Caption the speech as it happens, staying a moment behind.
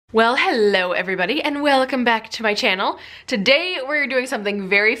Well, hello everybody and welcome back to my channel. Today we're doing something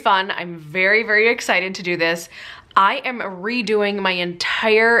very fun. I'm very excited to do this. I am redoing my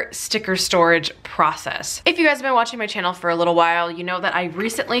entire sticker storage process. If you guys have been watching my channel for a little while, you know that I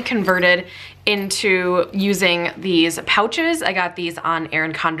recently converted into using these pouches. I got these on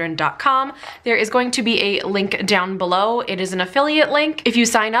erincondren.com. There is going to be a link down below. It is an affiliate link. If you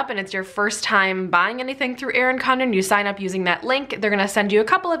sign up and it's your first time buying anything through Erin Condren, you sign up using that link. They're gonna send you a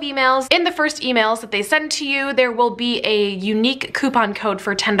couple of emails. In the first emails that they send to you, there will be a unique coupon code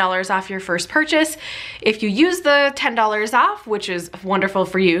for $10 off your first purchase. If you use the $10 off, which is wonderful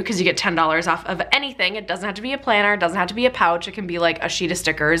for you because you get $10 off of anything. It doesn't have to be a planner, it doesn't have to be a pouch, it can be like a sheet of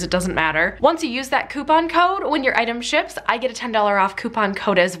stickers, it doesn't matter. Once you use that coupon code, when your item ships, I get a $10 off coupon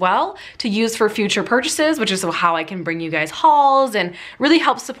code as well to use for future purchases, which is how I can bring you guys hauls and really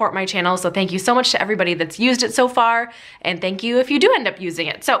help support my channel. So thank you so much to everybody that's used it so far, and thank you if you do end up using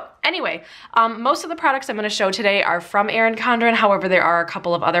it. So anyway, most of the products I'm gonna show today are from Erin Condren. However, there are a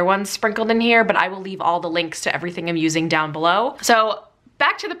couple of other ones sprinkled in here, but I will leave all the links to everything I'm using down below. So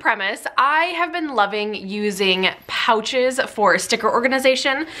back to the premise, I have been loving using pouches for sticker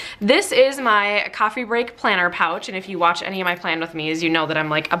organization. This is my coffee break planner pouch, and if you watch any of my Plan With Me's, you know that I'm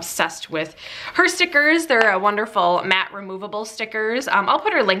like obsessed with her stickers. They're wonderful matte removable stickers. I'll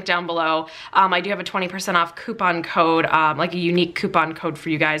put her link down below. I do have a 20% off coupon code, like a unique coupon code for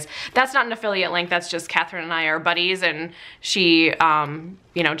you guys. That's not an affiliate link, that's just Catherine and I are buddies, and she,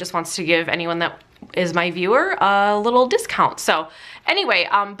 you know, just wants to give anyone that is my viewer a little discount. So anyway,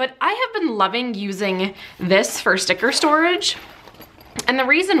 but I have been loving using this for sticker storage. And the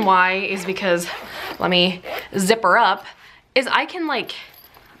reason why is because, let me zip her up, is I can like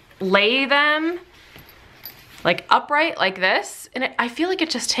lay them like upright like this, and I feel like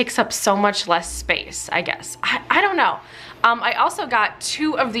it just takes up so much less space, I guess. I don't know. I also got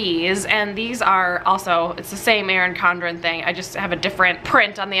two of these, and these are also, it's the same Erin Condren thing. I just have a different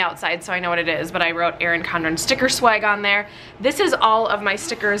print on the outside so I know what it is, but I wrote Erin Condren sticker swag on there. This is all of my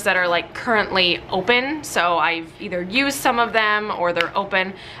stickers that are like currently open, so I've either used some of them or they're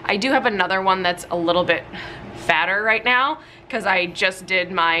open. I do have another one that's a little bit fatter right now because I just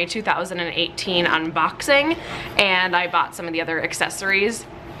did my 2018 unboxing and I bought some of the other accessories.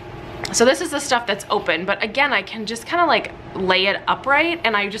 So this is the stuff that's open, but again, I can just kind of like lay it upright,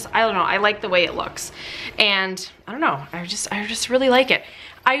 and I don't know, I like the way it looks. And I don't know, I just really like it.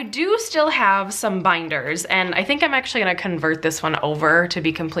 I do still have some binders, and I think I'm actually gonna convert this one over, to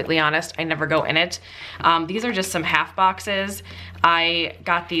be completely honest. I never go in it. These are just some half boxes. I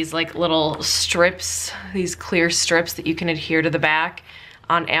got these like little strips, these clear strips that you can adhere to the back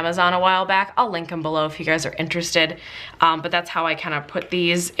on Amazon a while back. I'll link them below if you guys are interested. But that's how I kind of put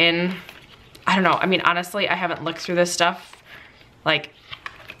these in. I don't know, I mean, honestly, I haven't looked through this stuff like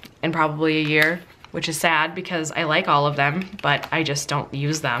in probably a year, which is sad because I like all of them, but I just don't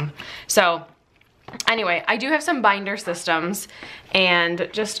use them. So anyway, I do have some binder systems, and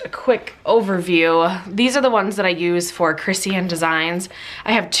just a quick overview. These are the ones that I use for Krissyanne Designs.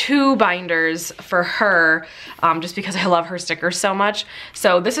 I have two binders for her, just because I love her stickers so much.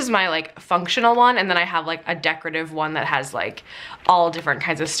 So this is my like functional one, and then I have like a decorative one that has like all different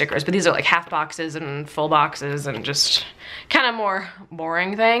kinds of stickers, but these are like half boxes and full boxes and just kind of more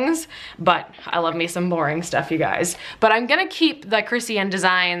boring things, but I love me some boring stuff, you guys. But I'm gonna keep the Krissyanne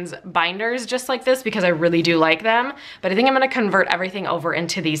Designs binders just like this because I really do like them, but I think I'm gonna convert everything over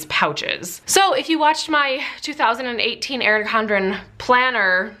into these pouches. So if you watched my 2018 Erin Condren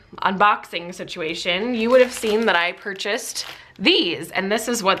planner unboxing situation, you would have seen that I purchased these, and this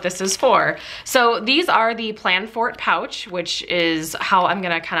is what this is for. So these are the Plan For It pouch, which is how I'm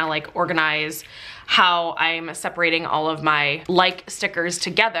gonna kind of like organize how I'm separating all of my like stickers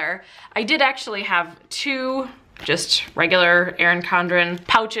together. I did actually have two just regular Erin Condren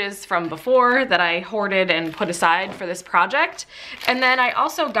pouches from before that I hoarded and put aside for this project. And then I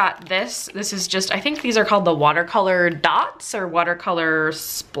also got this. This is just, I think these are called the watercolor dots or watercolor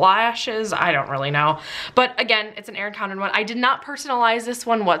splashes. I don't really know. But again, it's an Erin Condren one. I did not personalize this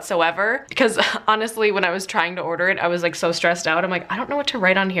one whatsoever because honestly, when I was trying to order it, I was like so stressed out. I'm like, I don't know what to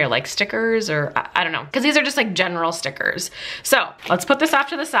write on here, like stickers or I don't know. Because these are just like general stickers. So let's put this off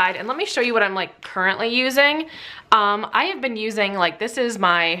to the side and let me show you what I'm like currently using. I have been using, like, this is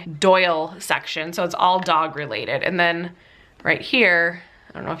my DOYLE section, so it's all dog related. And then right here,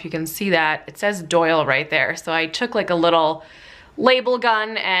 I don't know if you can see that, it says DOYLE right there. So I took like a little label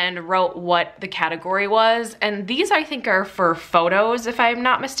gun and wrote what the category was. And these I think are for photos, if I'm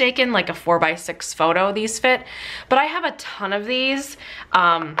not mistaken, like a 4x6 photo these fit. But I have a ton of these.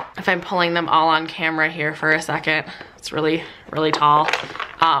 If I'm pulling them all on camera here for a second, It's really, really tall.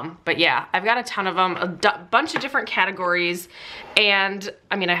 But yeah, I've got a ton of them, a bunch of different categories. And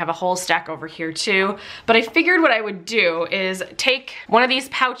I mean, I have a whole stack over here too, but I figured what I would do is take one of these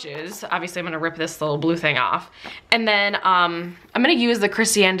pouches. Obviously I'm gonna rip this little blue thing off. And then I'm gonna use the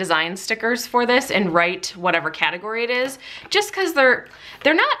Krissyanne Designs stickers for this and write whatever category it is, just cause they're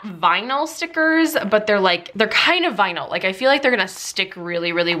not vinyl stickers, but they're kind of vinyl. Like I feel like they're gonna stick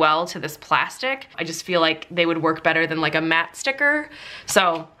really, really well to this plastic. I just feel like they would work better than like a matte sticker.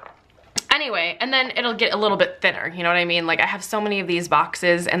 So anyway, and then it'll get a little bit thinner, you know what I mean? Like I have so many of these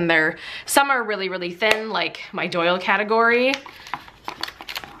boxes and some are really, really thin, like my DOYLE category.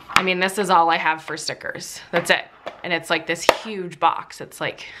 I mean, this is all I have for stickers. That's it. And it's like this huge box. It's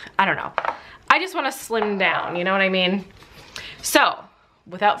like, I don't know. I just want to slim down, you know what I mean? So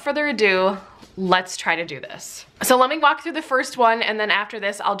without further ado, let's try to do this. So let me walk through the first one, and then after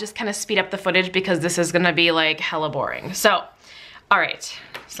this, I'll just kind of speed up the footage because this is gonna be like hella boring. So, all right,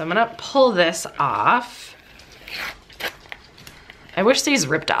 so I'm gonna pull this off. I wish these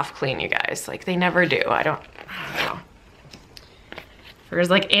ripped off clean, you guys. Like they never do, I don't know. For as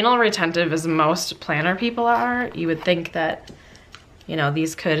like anal retentive as most planner people are, you would think that, you know,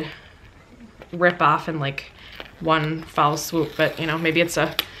 these could rip off in like one foul swoop, but you know, maybe it's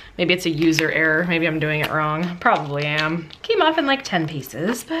a user error. Maybe I'm doing it wrong. Probably am. Came off in like 10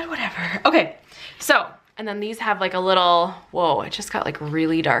 pieces, but whatever. Okay, so, and then these have like a little, whoa, it just got like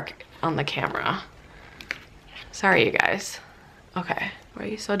really dark on the camera. Sorry, you guys. Okay, why are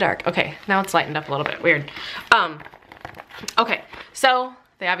you so dark? Okay, now it's lightened up a little bit, weird. Okay, so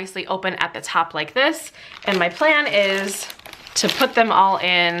they obviously open at the top like this, and my plan is to put them all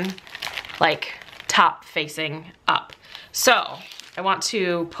in like top facing up. So I want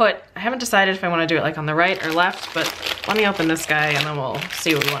to I haven't decided if I want to do it like on the right or left, but let me open this guy and then we'll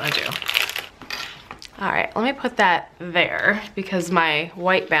see what we want to do. All right, let me put that there because my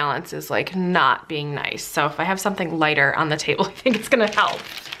white balance is like not being nice. So if I have something lighter on the table, I think it's gonna help.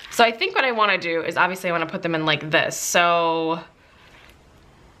 So I think what I want to do is obviously I want to put them in like this. So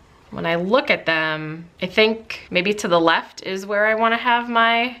when I look at them, I think maybe to the left is where I want to have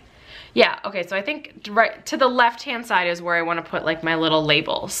my, yeah, okay, so I think right to the left-hand side is where I want to put like my little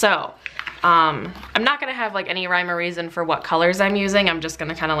label. So I'm not gonna have like any rhyme or reason for what colors I'm using. I'm just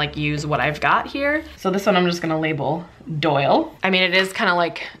gonna kind of like use what I've got here. So this one I'm just gonna label DOYLE. I mean, it is kind of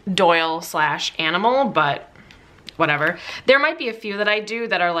like DOYLE / animal, but whatever. There might be a few that I do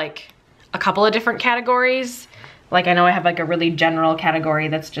that are like a couple of different categories. Like I know I have like a really general category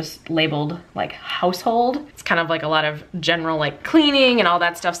that's just labeled like household. It's kind of like a lot of general like cleaning and all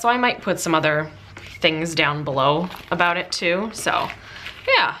that stuff. So I might put some other things down below about it too. So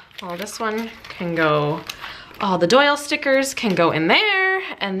yeah, well this one can go, all the DOYLE stickers can go in there.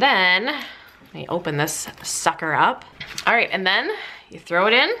 And then let me open this sucker up. All right, and then you throw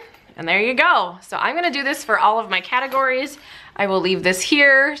it in and there you go. So I'm gonna do this for all of my categories. I will leave this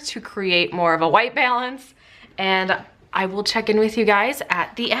here to create more of a white balance. And I will check in with you guys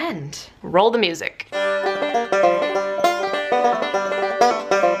at the end. Roll the music.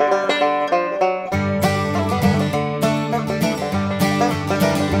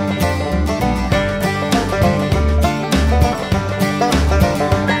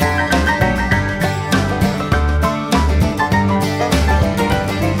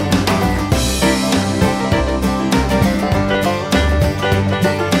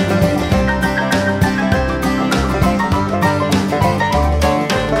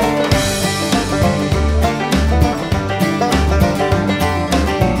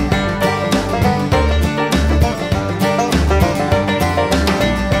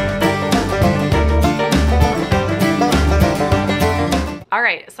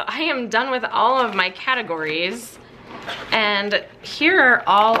 So I am done with all of my categories, and here are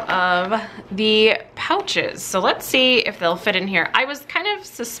all of the pouches. So let's see if they'll fit in here. I was kind of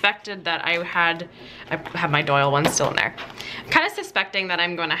suspected that I have my DOYLE one still in there. Kind of suspecting that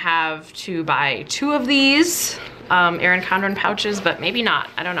I'm gonna have to buy 2 of these Erin Condren pouches, but maybe not,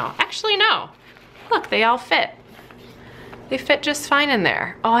 I don't know. Actually, no, look, they all fit. They fit just fine in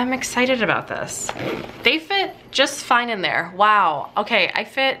there. Oh, I'm excited about this. They fit just fine in there. Wow. Okay, I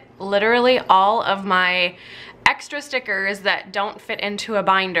fit literally all of my extra stickers that don't fit into a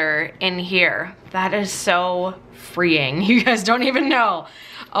binder in here. That is so freeing. You guys don't even know.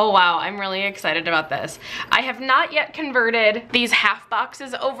 Oh wow, I'm really excited about this. I have not yet converted these half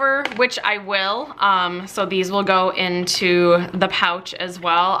boxes over, which I will. So these will go into the pouch as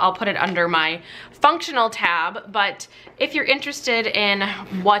well. I'll put it under my functional tab, but if you're interested in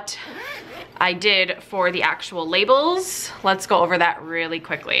what I did for the actual labels. Let's go over that really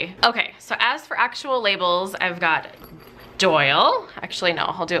quickly. Okay, so as for actual labels, I've got DOYLE. Actually, no,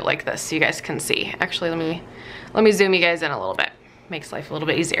 I'll do it like this so you guys can see. Actually, let me zoom you guys in a little bit. Makes life a little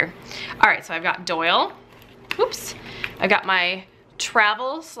bit easier. All right, so I've got DOYLE. Oops. I've got my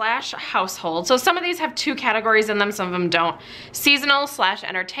travel / household. So some of these have 2 categories in them, some of them don't. Seasonal /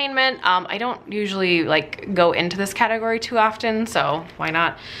 entertainment. I don't usually like go into this category too often, so why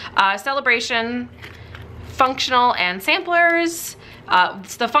not? Celebration, functional, and samplers.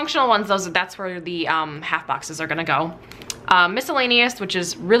 It's the functional ones, that's where the half boxes are gonna go. Miscellaneous, which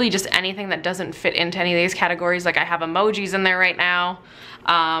is really just anything that doesn't fit into any of these categories. Like I have emojis in there right now.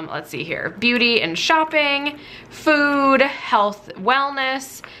 Let's see here. Beauty and shopping, food, health,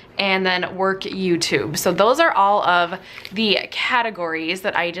 wellness, and then work YouTube. So those are all of the categories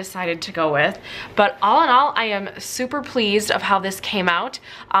that I decided to go with. But all in all, I am super pleased of how this came out.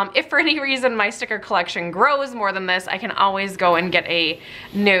 If for any reason my sticker collection grows more than this, I can always go and get a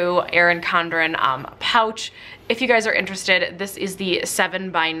new Erin Condren pouch. If you guys are interested, this is the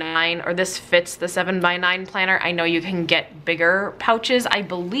 7x9, or this fits the 7x9 planner. I know you can get bigger pouches.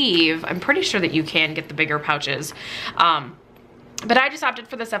 I'm pretty sure that you can get the bigger pouches. But I just opted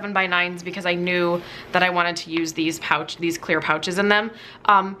for the 7x9s because I knew that I wanted to use these clear pouches in them.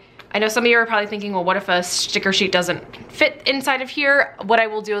 I know some of you are probably thinking, well, what if a sticker sheet doesn't fit inside of here? What I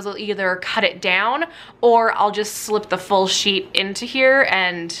will do is I'll either cut it down or I'll just slip the full sheet into here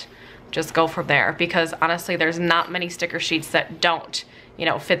and just go from there, because honestly, there's not many sticker sheets that don't, you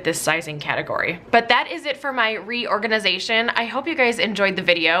know, fit this sizing category. But that is it for my reorganization. I hope you guys enjoyed the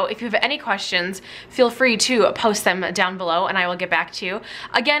video. If you have any questions, feel free to post them down below and I will get back to you.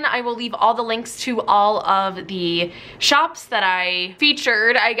 Again, I will leave all the links to all of the shops that I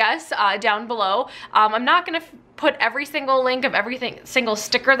featured, I guess, down below. I'm not gonna put every single link of single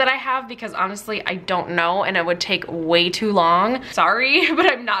sticker that I have, because honestly I don't know and it would take way too long. Sorry, but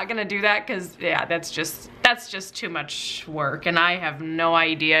I'm not gonna do that because yeah, that's just too much work, and I have no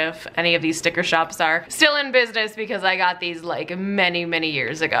idea if any of these sticker shops are still in business because I got these like many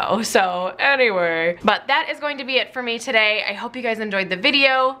years ago. So anyway, but that is going to be it for me today. I hope you guys enjoyed the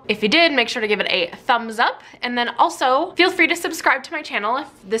video. If you did, make sure to give it a thumbs up, and then also feel free to subscribe to my channel if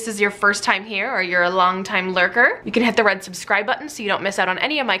this is your first time here or you're a long time lurker. You can hit the red subscribe button so you don't miss out on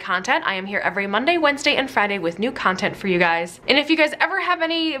any of my content. I am here every Monday, Wednesday, and Friday with new content for you guys. And if you guys ever have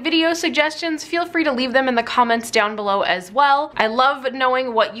any video suggestions, feel free to leave them in the comments down below as well. I love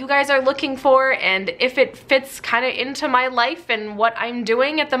knowing what you guys are looking for, and if it fits kind of into my life and what I'm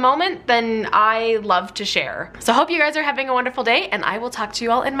doing at the moment, then I love to share. So I hope you guys are having a wonderful day, and I will talk to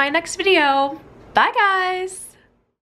you all in my next video. Bye guys!